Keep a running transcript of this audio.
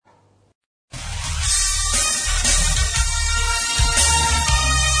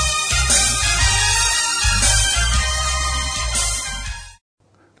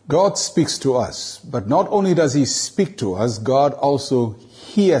God speaks to us, but not only does he speak to us, God also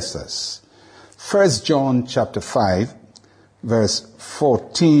hears us. 1 John chapter 5, verse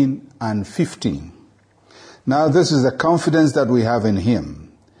 14 and 15. Now this is the confidence that we have in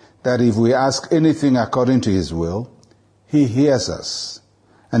him, that if we ask anything according to his will, he hears us.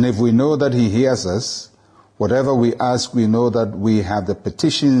 And if we know that he hears us, whatever we ask, we know that we have the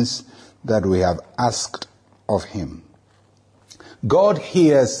petitions that we have asked of him. God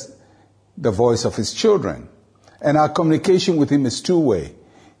hears the voice of his children, and our communication with him is two-way.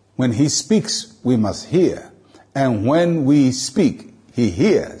 When he speaks, we must hear. And when we speak, he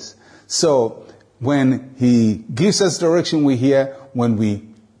hears. So when he gives us direction, we hear. When we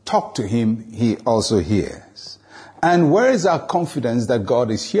talk to him, he also hears. And where is our confidence that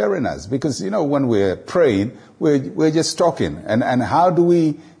God is hearing us? Because, when we're praying, we're just talking. And how do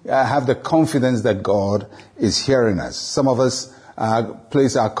we have the confidence that God is hearing us? Some of us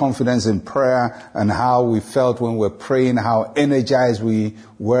place our confidence in prayer and how we felt when we're praying, how energized we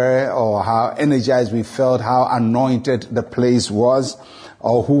were, or how energized we felt, how anointed the place was,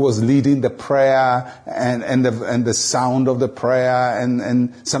 or who was leading the prayer, and the sound of the prayer,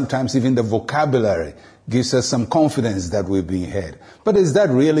 and sometimes even the vocabulary gives us some confidence that we're being heard. But is that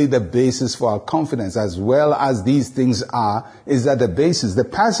really the basis for our confidence? As well as these things are, is that the basis? The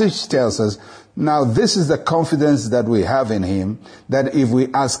passage tells us, now this is the confidence that we have in him, that if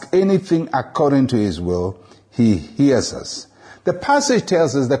we ask anything according to his will, he hears us. The passage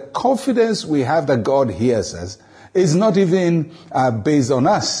tells us the confidence we have that God hears us is not even based on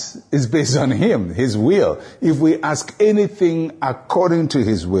us. It's based on him, his will. If we ask anything according to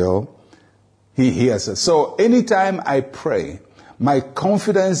his will, he hears us. So anytime I pray, my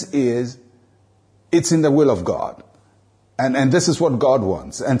confidence is it's in the will of God. And this is what God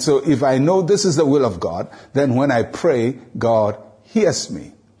wants. And so if I know this is the will of God, then when I pray, God hears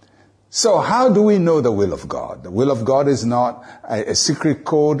me. So how do we know the will of God? The will of God is not a secret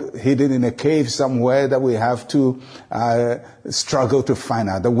code hidden in a cave somewhere that we have to struggle to find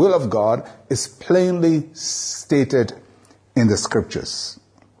out. The will of God is plainly stated in the scriptures.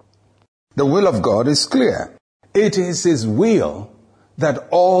 The will of God is clear. It is his will that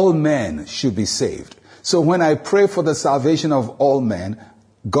all men should be saved. So when I pray for the salvation of all men,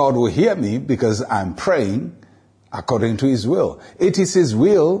 God will hear me because I'm praying according to his will. It is his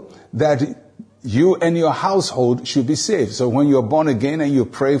will that you and your household should be saved. So when you're born again and you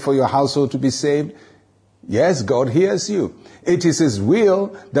pray for your household to be saved, yes, God hears you. It is his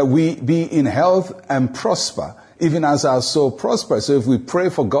will that we be in health and prosper, even as our soul prospers. So if we pray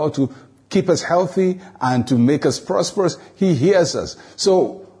for God to keep us healthy and to make us prosperous, he hears us.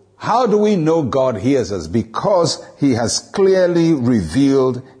 So how do we know God hears us? Because he has clearly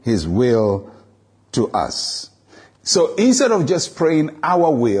revealed his will to us. So instead of just praying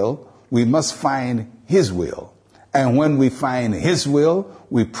our will, we must find his will. And when we find his will,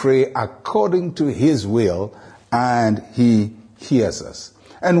 we pray according to his will, and he hears us.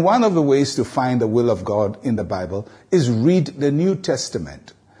 And one of the ways to find the will of God in the Bible is read the New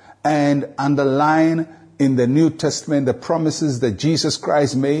Testament and underline in the New Testament the promises that Jesus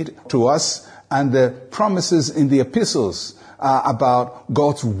Christ made to us and the promises in the epistles about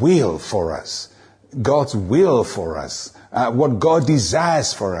God's will for us. God's will for us, what God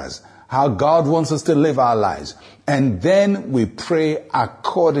desires for us, how God wants us to live our lives. And then we pray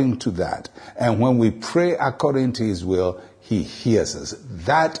according to that. And when we pray according to his will, he hears us.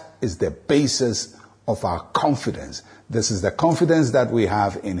 That is the basis of our confidence. This is the confidence that we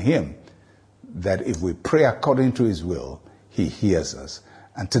have in him, that if we pray according to his will, he hears us.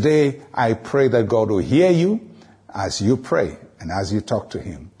 And today, I pray that God will hear you as you pray and as you talk to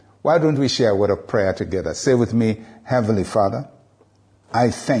him. Why don't we share a word of prayer together? Say with me, Heavenly Father, I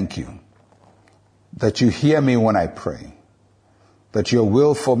thank you that you hear me when I pray, that your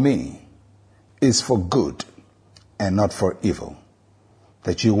will for me is for good and not for evil,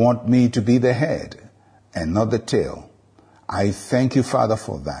 that you want me to be the head and not the tail. I thank you, Father,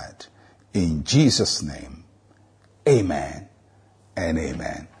 for that. In Jesus' name, amen and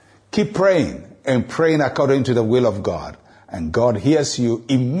amen. Keep praying and praying according to the will of God. And God hears you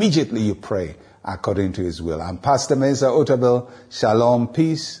immediately you pray according to his will. I'm Pastor Mensa Otabil. Shalom,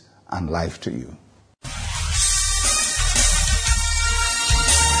 peace, and life to you.